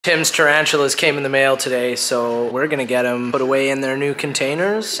Tim's tarantulas came in the mail today, so we're gonna get them put away in their new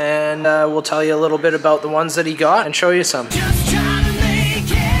containers, and we'll tell you a little bit about the ones that he got and show you some.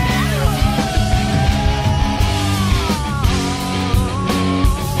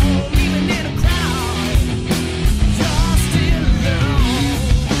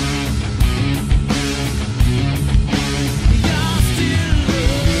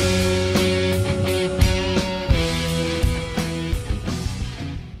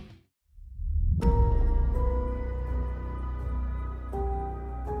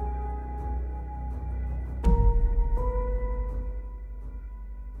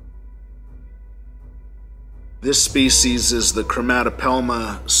 This species is the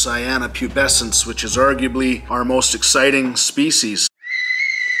Chromatopelma Cyaneopubescens, which is arguably our most exciting species.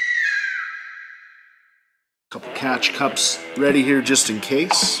 Couple catch cups ready here just in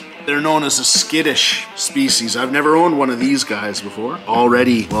case. They're known as a skittish species. I've never owned one of these guys before.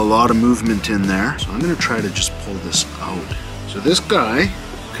 Already a lot of movement in there. So I'm gonna try to just pull this out. So this guy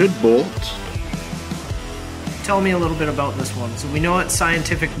could bolt. Tell me a little bit about this one. So we know its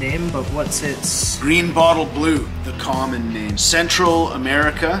scientific name, but what's its... Green bottle blue, the common name. Central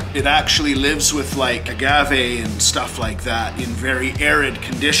America, it actually lives with like agave and stuff like that in very arid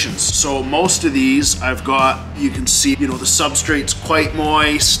conditions. So most of these I've got, you can see, you know, the substrate's quite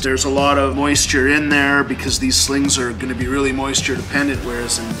moist. There's a lot of moisture in there because these slings are gonna be really moisture dependent,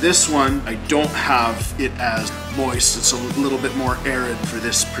 whereas in this one, I don't have it as moist. It's a little bit more arid for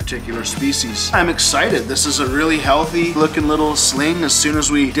this particular species. I'm excited. This is a really healthy looking little sling. As soon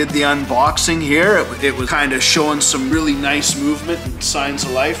as we did the unboxing here, it was kind of showing some really nice movement and signs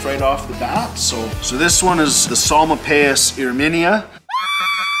of life right off the bat. So this one is the Psalmopoeus Irminia,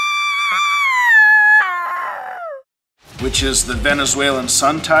 which is the Venezuelan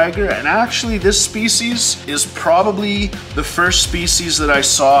sun tiger. And actually this species is probably the first species that I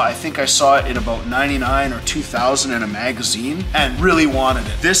saw. I think I saw it in about 99 or 2000 in a magazine and really wanted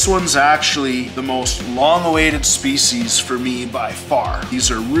it. This one's actually the most long-awaited species for me by far. These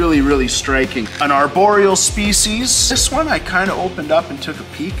are really, really striking. An arboreal species. This one I kind of opened up and took a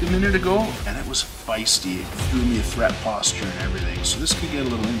peek a minute ago, and it was feisty. It threw me a threat posture and everything. So this could get a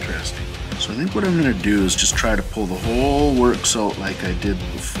little interesting. So I think what I'm gonna do is just try to pull the whole works out like I did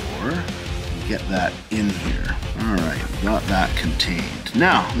before and get that in here. All right, got that contained.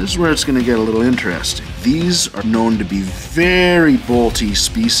 Now, this is where it's gonna get a little interesting. These are known to be very bolty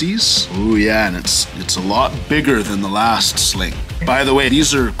species. Oh yeah, and it's a lot bigger than the last sling. By the way,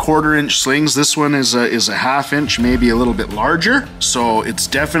 these are 1/4 inch slings. This one is a 1/2 inch, maybe a little bit larger. So it's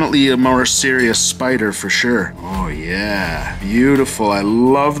definitely a more serious spider for sure. Oh yeah, beautiful. I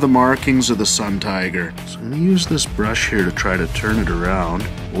love the markings of the sun tiger. So I'm gonna use this brush here to try to turn it around.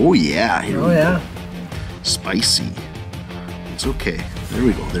 Oh yeah, here we go. Spicy. It's okay. There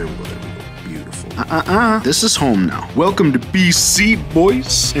we go, there we go, there we go. Beautiful. This is home now. Welcome to BC,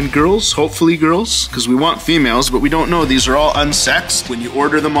 boys and girls, hopefully girls, because we want females, but we don't know. These are all unsexed. When you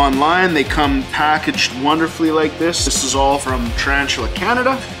order them online, they come packaged wonderfully like this. This is all from Tarantula,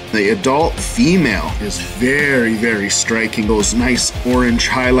 Canada. The adult female is very, very striking. Those nice orange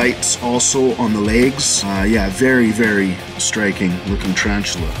highlights also on the legs. Yeah, very, very striking looking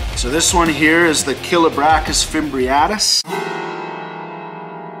tarantula. So this one here is the Chilobrachys Fimbriatus.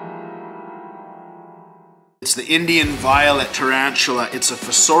 It's the Indian violet tarantula. It's a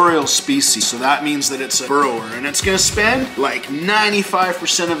fossorial species, so that means that it's a burrower, and it's gonna spend like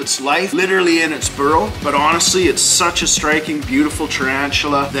 95% of its life literally in its burrow. But honestly, it's such a striking, beautiful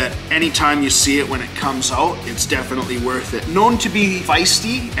tarantula that anytime you see it when it comes out, it's definitely worth it. Known to be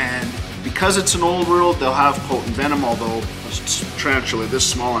feisty, and because it's an old world, they'll have potent venom, although it's a tarantula this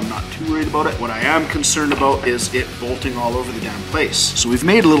small, I'm not too worried about it. What I am concerned about is it bolting all over the damn place. So we've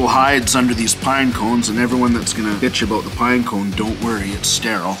made little hides under these pine cones, and everyone that's gonna bitch about the pine cone, don't worry, it's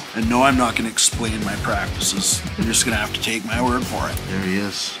sterile. And no, I'm not gonna explain my practices. You're just gonna have to take my word for it. There he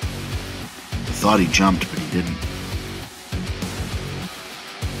is. I thought he jumped, but he didn't.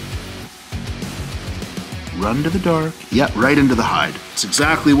 Run to the dark. Yep, right into the hide. It's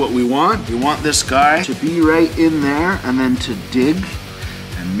exactly what we want. We want this guy to be right in there and then to dig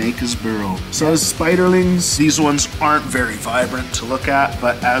and make his burrow. So as spiderlings, these ones aren't very vibrant to look at,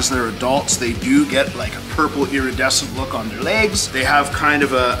 but as they're adults, they do get like a purple iridescent look on their legs. They have kind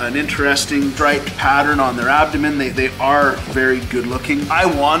of an interesting striped pattern on their abdomen. They are very good looking. I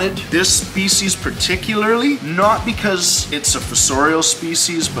wanted this species particularly, not because it's a fossorial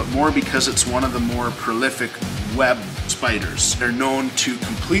species, but more because it's one of the more prolific web spiders. They're known to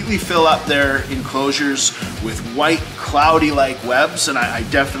completely fill up their enclosures with white, cloudy-like webs, and I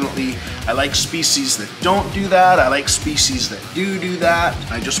like species that don't do that. I like species that do that.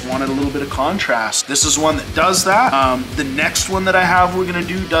 I just wanted a little bit of contrast. This is one that does that. The next one that I have we're gonna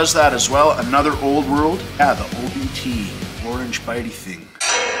do does that as well. Another old world. Yeah, the OBT, orange bitey thing.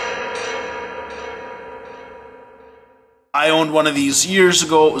 I owned one of these years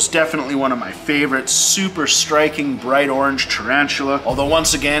ago. It was definitely one of my favorites. Super striking, bright orange tarantula. Although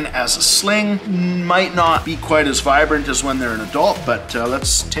once again, as a sling, might not be quite as vibrant as when they're an adult, but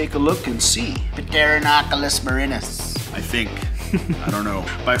let's take a look and see. Pterinochilus Murinus, I think. I don't know.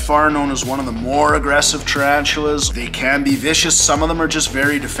 By far known as one of the more aggressive tarantulas. They can be vicious. Some of them are just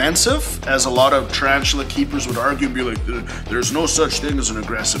very defensive, as a lot of tarantula keepers would argue and be like, there's no such thing as an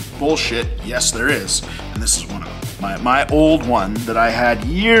aggressive. Bullshit. Yes, there is. And this is one of them. My old one that I had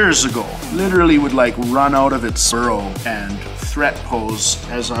years ago literally would like run out of its burrow and threat pose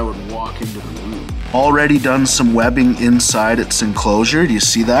as I would walk into the room. Already done some webbing inside its enclosure. Do you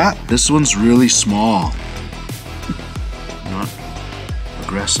see that? This one's really small. Not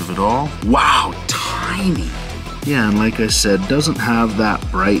aggressive at all. Wow, tiny. Yeah, and like I said, doesn't have that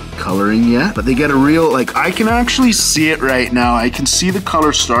bright coloring yet, but they get a real, like, I can actually see it right now. I can see the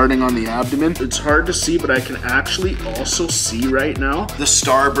color starting on the abdomen. It's hard to see, but I can actually also see right now the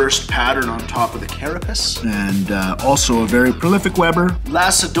starburst pattern on top of the carapace. And also a very prolific webber,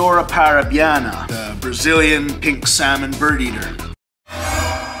 Lasiodora Parahybana, the Brazilian pink salmon bird eater.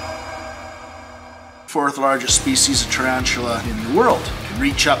 Fourth largest species of tarantula in the world. Can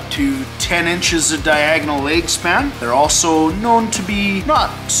reach up to 10 inches of diagonal leg span. They're also known to be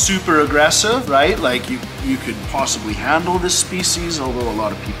not super aggressive, right? Like you could possibly handle this species, although a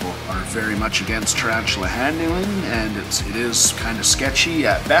lot of people are very much against tarantula handling, and it is kind of sketchy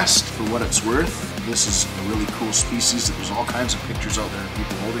at best for what it's worth. This is a really cool species. There's all kinds of pictures out there of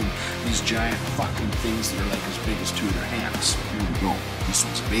people holding these giant fucking things that are like as big as two of their hands. Here we go. This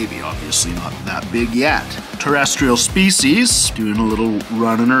one's a baby, obviously not that big yet. Terrestrial species, doing a little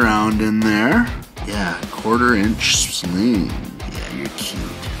running around in there. Yeah, 1/4 inch sling. Yeah, you're cute.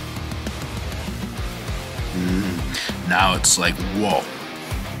 Now it's like, whoa.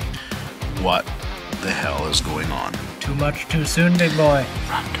 What the hell is going on? Too much too soon, big boy.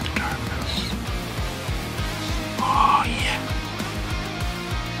 Run to the darkness. Oh, yeah.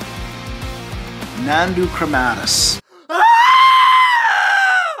 Nhandu Chromatus.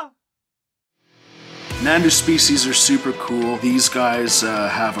 Nhandu species are super cool. These guys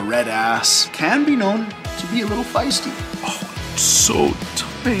have a red ass. Can be known to be a little feisty. Oh, it's so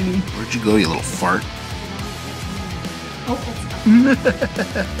tiny. Where'd you go, you little fart? Oh, that's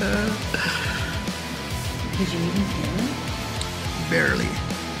Did you even hear it? Barely.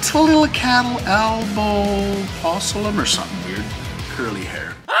 Tliltocatl Albopilosus or something weird. Curly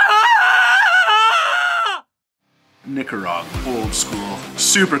hair. Nicaragua, old school,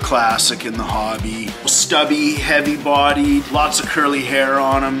 super classic in the hobby. Stubby, heavy-bodied, lots of curly hair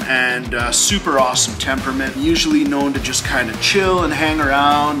on them, and super awesome temperament. Usually known to just kind of chill and hang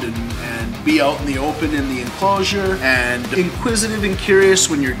around and be out in the open in the enclosure, and inquisitive and curious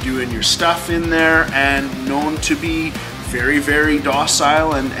when you're doing your stuff in there, and known to be very, very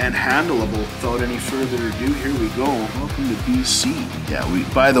docile and handleable. Without any further ado, here we go. Welcome to BC. Yeah,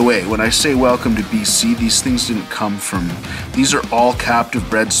 by the way, when I say welcome to BC, these things didn't come from, these are all captive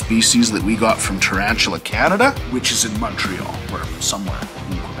bred species that we got from Tarantula, Canada, which is in Montreal, or somewhere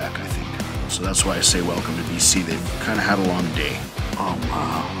in Quebec, I think. So that's why I say welcome to BC. They've kind of had a long day. Oh,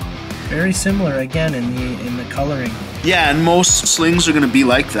 wow. Very similar again in the coloring. Yeah, and most slings are gonna be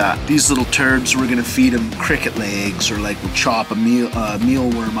like that. These little turds, we're gonna feed them cricket legs, or like we'll chop a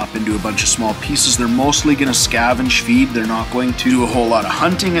mealworm up into a bunch of small pieces. They're mostly gonna scavenge feed. They're not going to do a whole lot of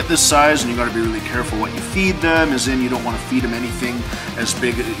hunting at this size, and you gotta be really careful what you feed them, as in you don't wanna feed them anything as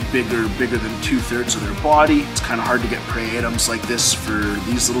bigger than 2/3 of their body. It's kind of hard to get prey items like this for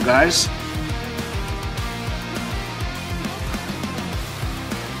these little guys.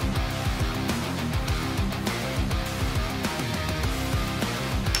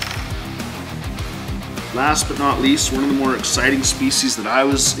 Last but not least, one of the more exciting species that I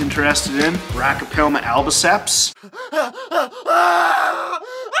was interested in, Brachypelma Albiceps.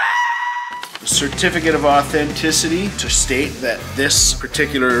 A certificate of authenticity to state that this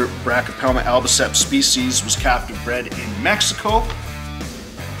particular Brachypelma Albiceps species was captive bred in Mexico.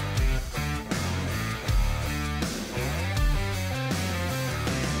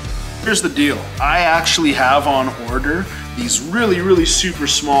 Here's the deal. I actually have on order these really super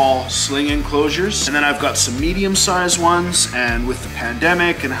small sling enclosures. And then I've got some medium-sized ones, and with the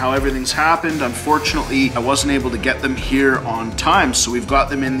pandemic and how everything's happened, unfortunately I wasn't able to get them here on time, so we've got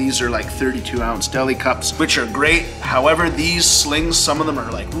them in, these are like 32-ounce deli cups, which are great. However, these slings, some of them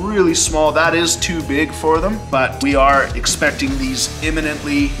are like really small. That is too big for them, but we are expecting these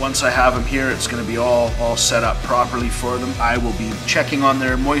imminently. Once I have them here, it's going to be all set up properly for them. I will be checking on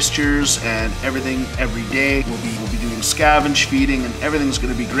their moistures and everything every day. We'll be doing scavenge feeding, and everything's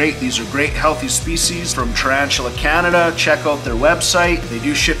going to be great. These are great healthy species from Tarantula Canada. Check out their website. They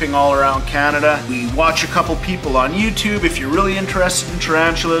do shipping all around Canada. We watch a couple people on YouTube. If you're really interested in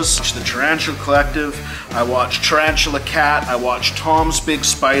tarantulas, watch the Tarantula Collective. I watch Tarantula Kat. I watch Tom's Big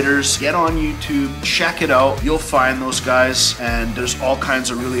Spiders. Get on YouTube, check it out. You'll find those guys, and there's all kinds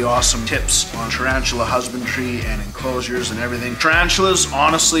of really awesome tips on tarantula husbandry and enclosures and everything. Tarantulas,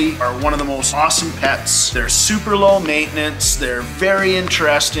 honestly, are one of the most awesome pets. They're super low maintenance. They're very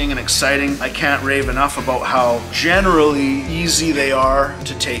interesting and exciting. I can't rave enough about how generally easy they are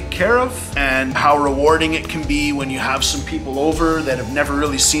to take care of, and how rewarding it can be when you have some people over that have never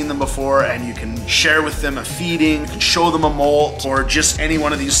really seen them before, and you can share with them a feeding, you can show them a molt, or just any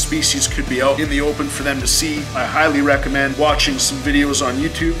one of these species could be out in the open for them to see. I highly recommend watching some videos on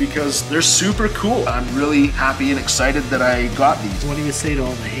YouTube because they're super cool. I'm really happy and excited that I got these. What do you say to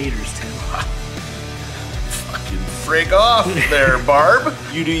all the haters, Tim? Fucking frig off there, Barb.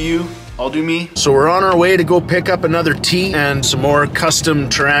 You do you. I'll do me. So we're on our way to go pick up another tea and some more custom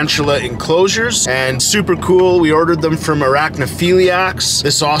tarantula enclosures, and super cool. We ordered them from Arachnophiliacs.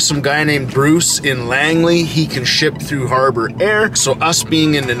 This awesome guy named Bruce in Langley, he can ship through Harbour Air. So us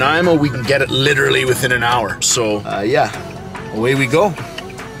being in Nanaimo, we can get it literally within an hour. So yeah, away we go.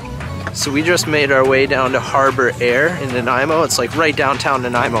 So we just made our way down to Harbour Air in Nanaimo. It's like right downtown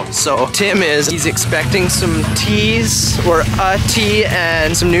Nanaimo. So he's expecting some teas, or a tea,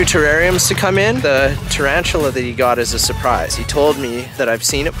 and some new terrariums to come in. The tarantula that he got is a surprise. He told me that I've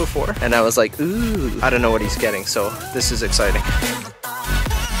seen it before, and I was like, ooh, I don't know what he's getting, so this is exciting.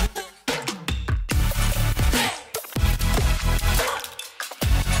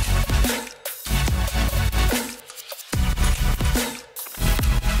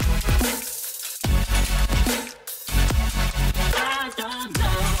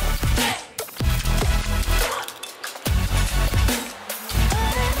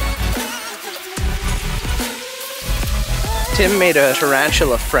 Tim made a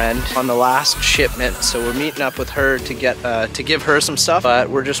tarantula friend on the last shipment, so we're meeting up with her to get to give her some stuff, but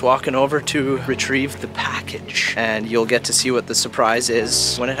we're just walking over to retrieve the package, and you'll get to see what the surprise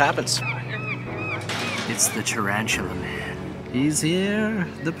is when it happens. It's the tarantula man. He's here.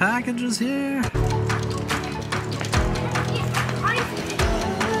 The package is here.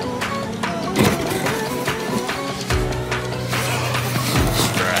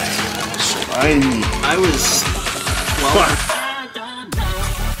 I was 12.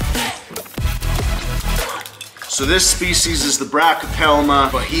 So this species is the Brachypelma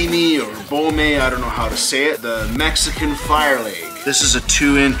Boehmei or Boehmei, I don't know how to say it, the Mexican fireleg. This is a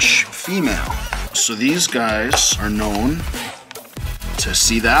 2-inch female. So these guys are known to,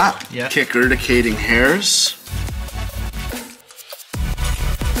 see that? Yeah. Kick urticating hairs.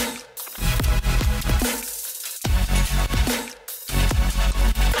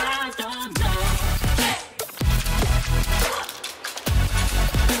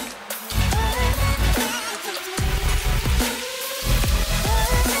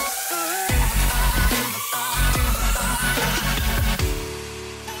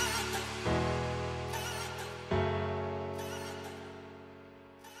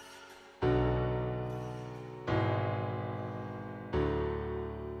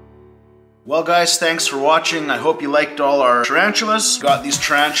 Well guys, thanks for watching. I hope you liked all our tarantulas. Got these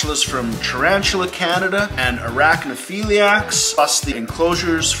tarantulas from Tarantula Canada and Arachnophiliacs, plus the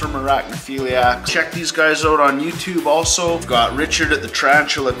enclosures from Arachnophiliacs. Check these guys out on YouTube also. We've got Richard at the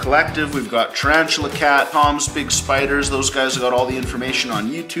Tarantula Collective. We've got Tarantula Kat, Tom's Big Spiders. Those guys have got all the information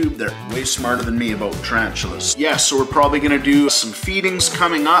on YouTube. They're way smarter than me about tarantulas. Yeah, so we're probably gonna do some feedings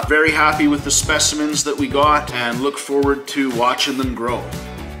coming up. Very happy with the specimens that we got and look forward to watching them grow.